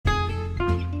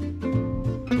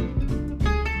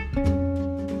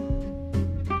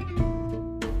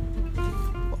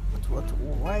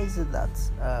it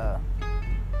that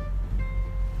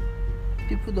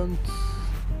people don't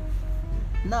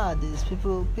nowadays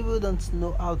people don't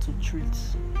know how to treat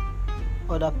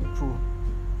other people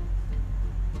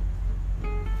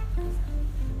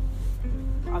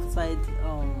outside.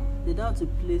 They don't have to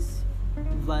place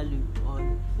value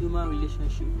on human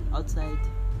relationship outside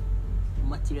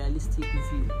materialistic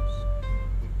views.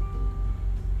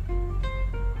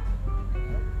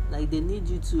 Like they need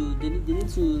to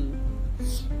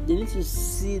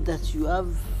see that you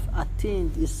have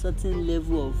attained a certain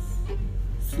level of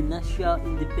financial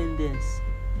independence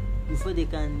before they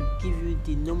can give you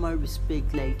the normal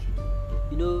respect. Like,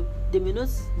 they may not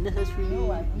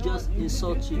necessarily just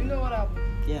insult you. You know what happened?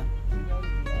 Yeah. Because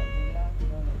they lack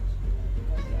knowledge.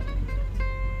 Because they are limited.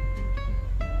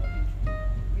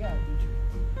 We are literate.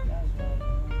 That's why we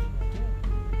want to do.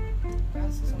 You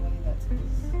can't see somebody that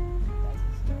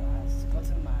has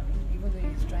gotten married, even though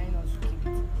he's trying not to keep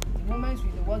it. The moment we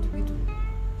know, what do we do?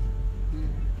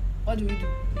 What do we do?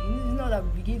 It's not that we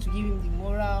begin to give him the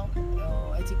moral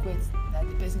etiquette that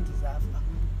the person deserves.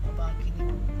 About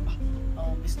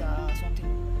Mr.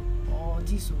 something or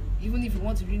this. Even if you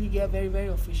want to really get very, very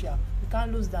official, you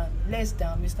can't less than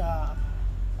Mr.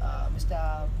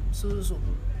 So,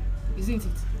 isn't it?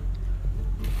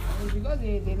 And it's because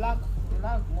they lack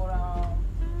moral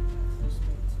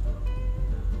respect.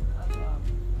 That's what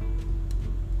happened.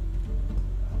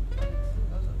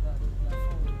 Because of that, they are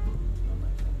fold. Not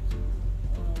my friends.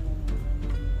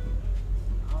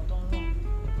 I don't know.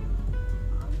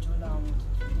 I'm told I want to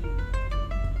do.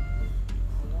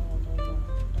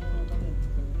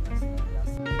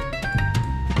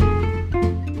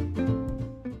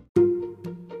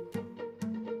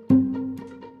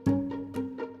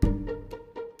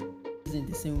 In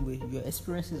the same way, your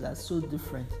experiences are so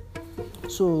different.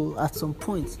 So at some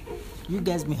point, you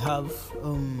guys may have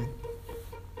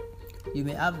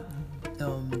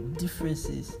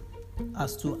differences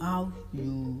as to how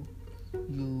you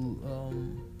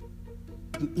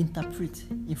interpret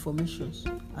informations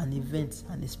and events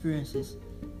and experiences,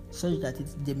 such that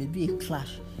there may be a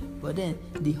clash. But then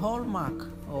the hallmark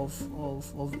of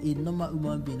a normal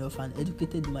human being, of an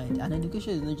educated mind, and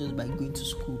education is not just by going to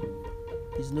school.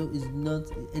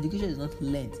 Education is not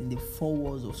learnt in the four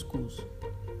walls of schools.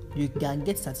 You can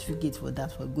get certificates for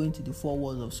that, for going to the four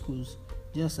walls of schools.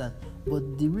 Do you understand?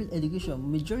 But the real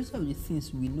education, majority of the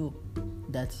things we know,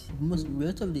 that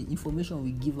majority of the information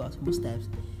we give out most times,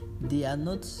 they are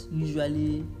not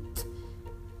usually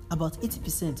about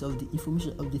 80% of the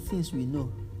information of the things we know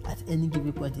at any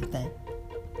given point in time,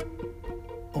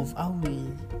 of how we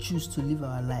choose to live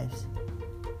our lives.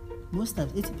 Most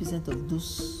times 80%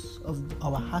 of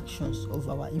our actions, of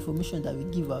our information that we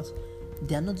give out,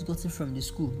 they are not gotten from the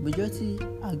school. Majority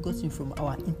are gotten from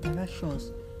our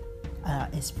interactions, our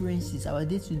experiences, our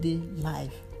day-to-day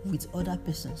life with other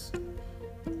persons.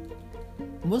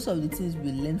 Most of the things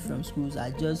we learn from schools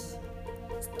are just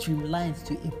streamlined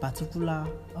to a particular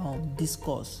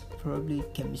discourse, probably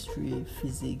chemistry,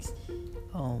 physics,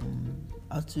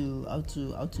 how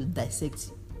to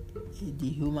dissect the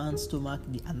human stomach,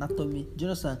 the anatomy. Do you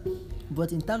understand?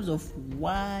 But in terms of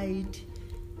wide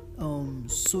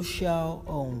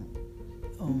social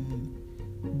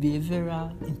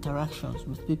behavioral interactions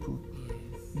with people,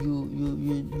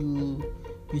 you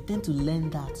tend to learn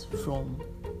that from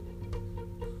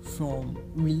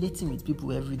relating with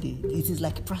people every day. It is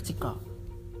like practical.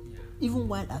 Even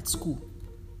while at school,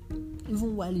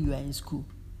 even while you are in school,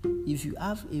 if you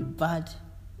have a bad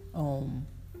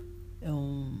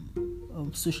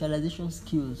socialization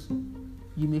skills,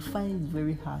 you may find it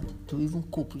very hard to even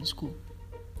cope in school.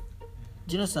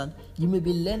 Do you understand? You may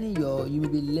be learning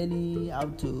how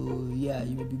to,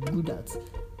 you may be good at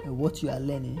what you are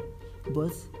learning,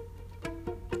 but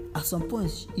at some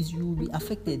point you will be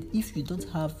affected if you don't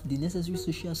have the necessary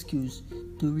social skills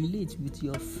to relate with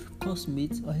your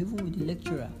classmates or even with the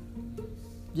lecturer.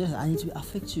 And it will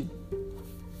affect you.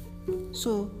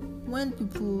 So when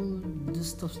people do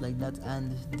stuff like that,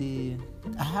 and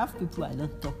I have people I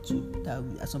don't talk to that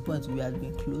at some point we had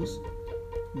been close,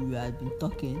 we had been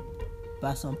talking,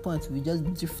 but at some point we just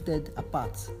drifted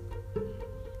apart.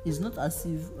 It's not as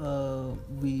if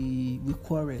we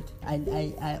quarreled.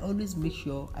 I always make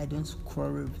sure I don't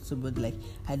quarrel with somebody. Like,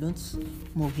 I don't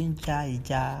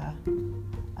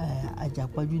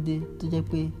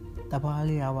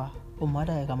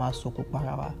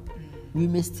we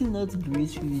may still not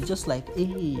greet you. It's just like,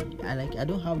 hey, I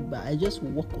don't have, but I just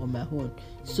walk on my own,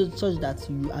 such that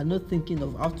you are not thinking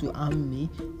of how to harm me,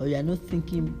 or you are not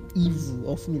thinking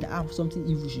evil of me, that something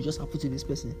evil should just happen to this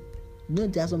person.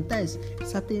 There are sometimes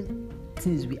certain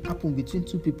things will happen between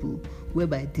two people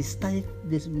whereby they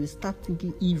will start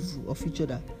thinking evil of each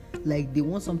other, like they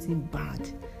want something bad,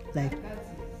 like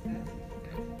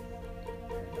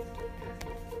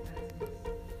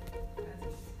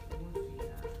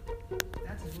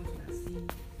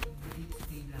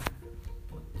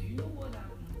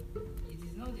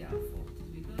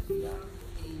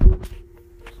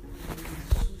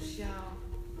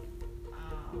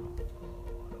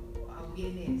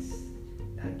awareness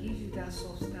that gives you that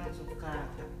substance of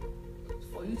character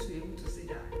for you to be able to say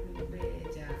that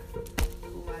beja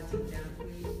over ginger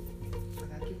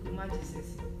àkàkí kó má jẹ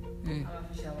sẹ́sì àwọn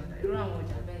afiṣẹ́ àwàdà irú àwọn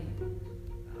ọjà bẹ́ẹ̀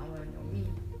àwọn èèyàn míì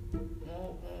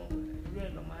wọ́n irú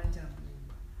ẹ̀ lọ́ máa ń jà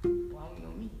àwọn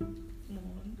èèyàn míì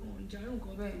wọ́n ń jarú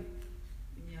nǹkan bẹ́ẹ̀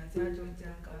èmi àti àjọ ń jà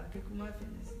àkàkí kó má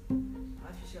fẹ̀lẹ̀ sí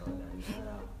àfiṣẹ́ àwàdà ní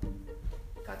rárá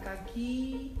kàkà kí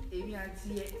èmi àti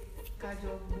ẹ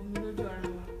kájọ gbomi lójú ara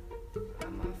wa a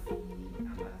máa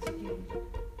ṣe kí èmi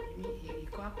èrè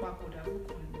kan àpapọ̀dà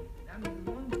fúnkàn ni that means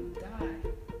one will die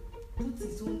put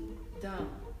his own down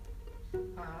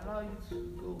and allow you to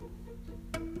go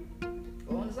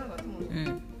understand what I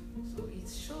mean? So it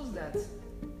shows that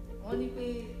wọ́n ní pé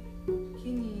kí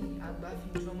ni àgbà fi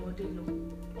ju ọmọdé lọ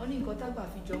wọ́n ní nǹkan tágbà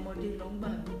fi ju ọmọdé lọ ń gbà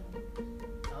mí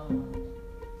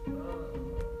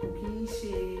kò kí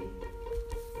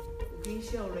ń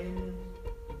ṣe ọ̀rọ̀ ẹnu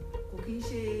kò kí ń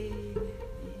ṣe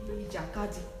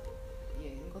ìjàkadì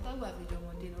nǹkan tágbà fi ju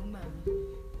ọmọdé lọ ń gbà mí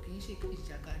kò kí ń ṣe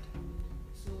ìjàkadì.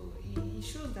 So it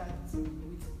shows that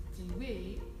with the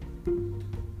way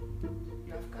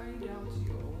you have carried out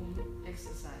your own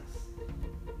exercise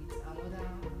with another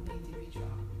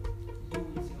individual, though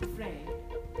with your friend,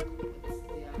 but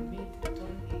they have made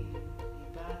turn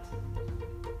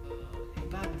a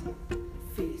bad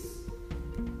face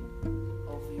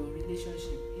of your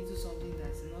relationship into something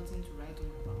that's nothing to write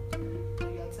home about. So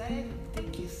you are tired to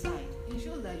take his side. It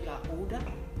shows that you are older,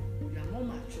 you are more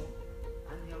mature,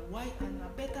 and you are wise and you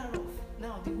are better off.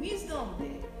 Now the wisdom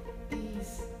there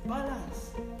is balance.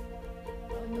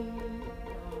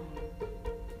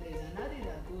 There's an adage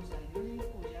that goes like money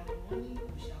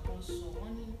òṣàkan sọ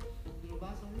wọ́n ní Yorùbá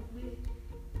sọ wípé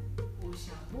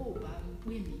òṣàbò bá mi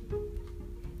pè mí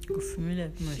kò fi mí lẹ̀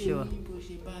bí mo ṣe wà. bó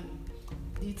ṣe bá mi.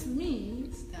 It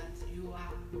means that you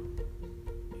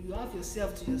have yourself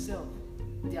to yourself.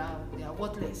 They are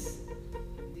worthless.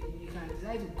 You can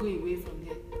decide to go away from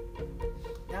there.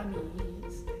 That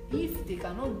means if they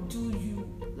cannot do you,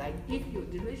 like if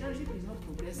the relationship is not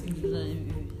progressing,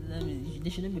 that means they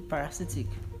shouldn't be parasitic.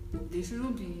 They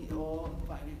shouldn't be all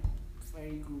very,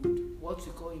 very good. What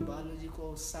we call in biology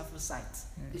called saprophytes.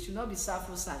 They should not be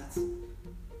saprophytes.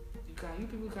 You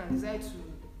people can decide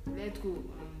to let go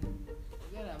and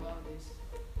forget about this.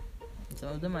 Some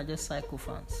of them are just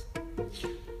psychophants.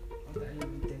 What are you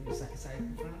even telling me,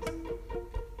 psychophants?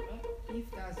 If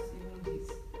that's even this,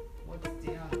 what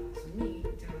they are, to me,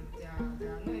 they are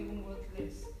not even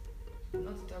worthless.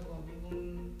 Not to talk of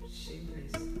even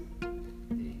shameless.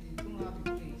 They don't have a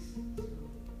place. So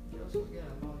just forget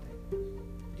about them.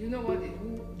 Do you know what they do?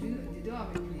 They don't have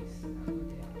a place. That's what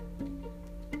they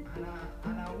are.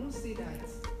 And I won't say that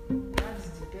is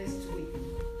the best way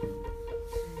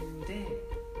to them. They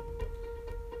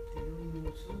don't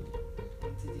know too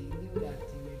until they knew that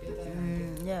they were better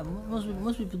than them. Yeah,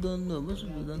 most people don't know. Most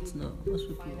people don't know. Most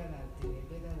people. Find out that they were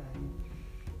better than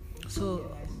you. So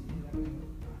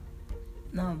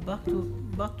now back to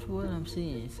what I'm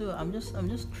saying. So I'm just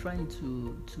trying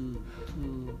to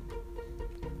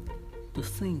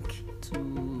think,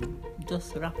 to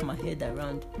just wrap my head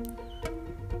around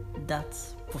that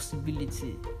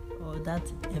possibility or that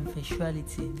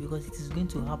eventuality, because it is going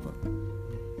to happen.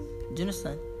 Do you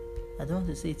understand? I don't want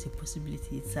to say it's a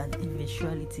possibility, it's an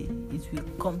eventuality. It will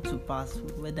come to pass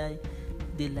whether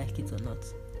they like it or not.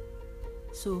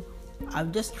 So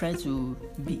I'm just trying to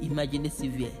be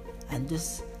imaginative here and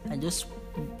just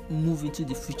move into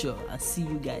the future and see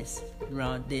you guys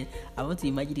around. Then I want to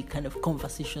imagine the kind of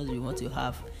conversations we want to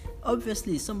have.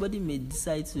 Obviously, you may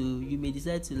decide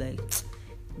to like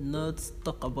not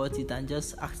talk about it and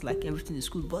just act like everything is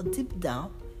cool. But deep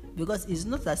down, because it's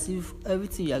not as if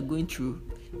everything you are going through,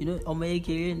 ọmọ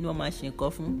kékeré ní wọ́n máa ṣe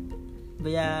nǹkan fún,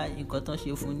 bóyá nǹkan tán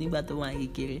ṣe fún nígbà tó wà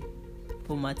kékeré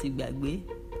ó máa ti gbàgbé,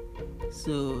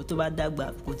 so tó bá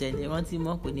dàgbà kò tẹ̀lé rántí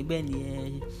mọ́, kò ní bẹ́ẹ̀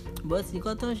ni but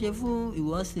nǹkan tán ṣe fún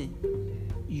ìwọ́sìn,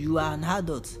 you are an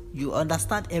adult, you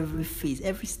understand every phase,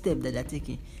 every step that they're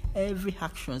taking, every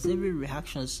actions, every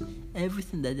reactions,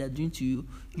 everything that they're doing to you,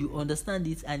 you understand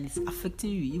it, and it's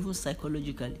affecting you even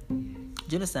psychologically. Do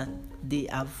you understand? They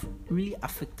have really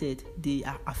affected, they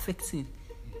are affecting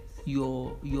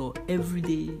your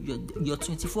everyday, your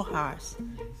 24 hours.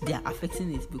 They are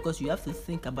affecting it because you have to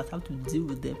think about how to deal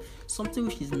with them. Something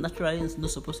which is naturally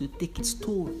not supposed to take its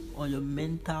toll on your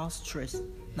mental stress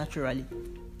naturally.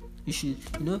 You should,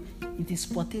 it is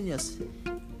spontaneous.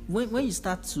 When you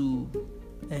start to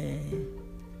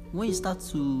how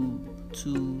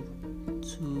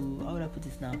would I put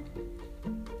this now?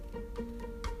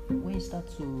 When you start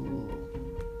to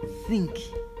think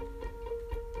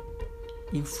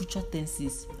in future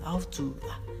tenses, how to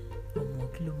ọmọ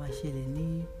kí ló máa ṣẹlẹ̀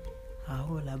ní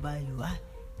àárọ̀ làbáyò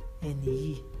ẹni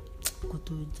yìí kó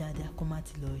tó jáde kó má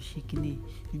ti lọ ṣe kíní.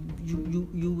 You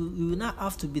will now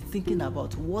have to be thinking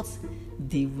about what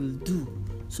they will do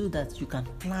so that you can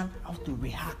plan how to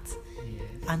react.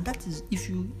 And that is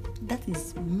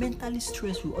mentally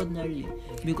stressful ordinarily,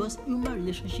 because human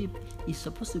relationship is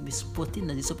supposed to be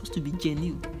spontaneous, it's supposed to be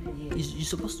genuine. You're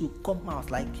supposed to come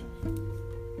out like,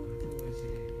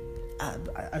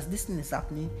 as this thing is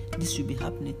happening, this should be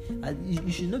happening. And it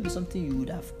should not be something you would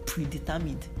have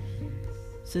predetermined.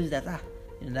 So that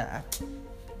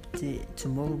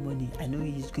tomorrow morning, I know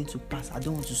he's going to pass. I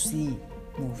don't want to see him.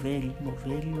 More very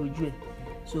ojú.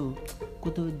 So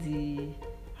koto di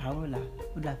àárọ̀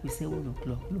ó dà pé 7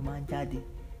 o'clock ló máa ń jáde.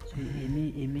 So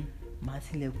èmi máa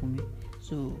tilẹ̀kùn mi.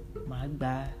 So màá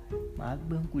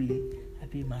gbẹ́ǹkulé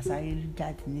àbí màá sáré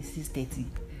jáde ní 6:30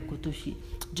 kó tó ṣe.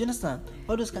 Do you understand?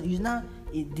 All those kind,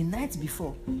 the night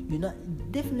before,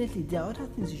 definitely there are other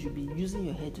things you should be using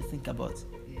your head to think about.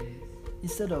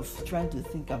 Instead of trying to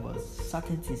think about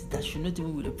certain things that should not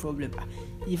even be the problem.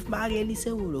 If Marielle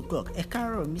 7 o'clock,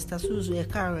 Mr. Suzu, I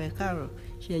tell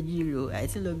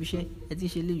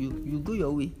you go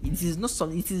your way. It is just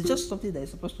something that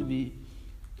is supposed to be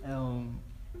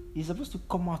it's supposed to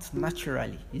come out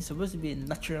naturally. It's supposed to be a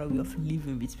natural way of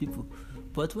living with people.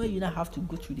 But when you now have to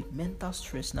go through the mental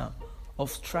stress now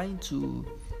of trying to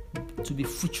be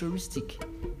futuristic,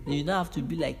 you now have to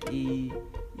be like a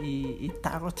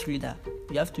tarot reader.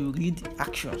 You have to read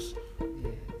actions. Do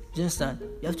you understand?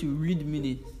 You have to read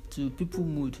meaning to people's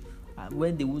mood.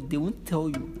 When they won't tell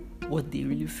you what they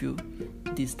really feel,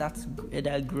 they start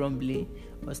either grumbling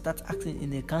or start acting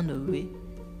in a kind of way.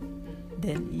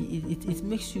 Then it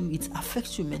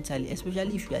affects you mentally,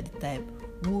 especially if you are the type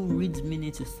who reads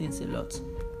meaning to things a lot. Of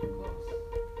course.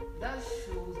 That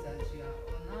shows that you are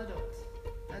an adult.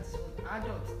 That's what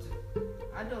adults do.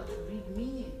 Adults read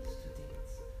meanings to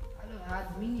things. Adults add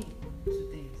meaning to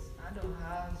things. Adult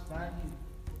has value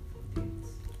for things.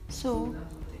 So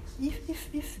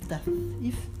if that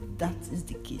is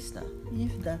the case now,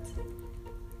 if that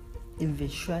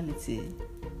eventuality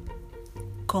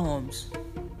comes,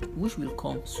 which will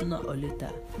come sooner or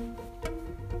later,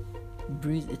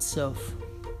 brings itself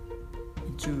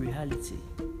into reality,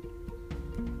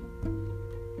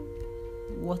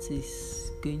 what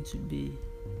is going to be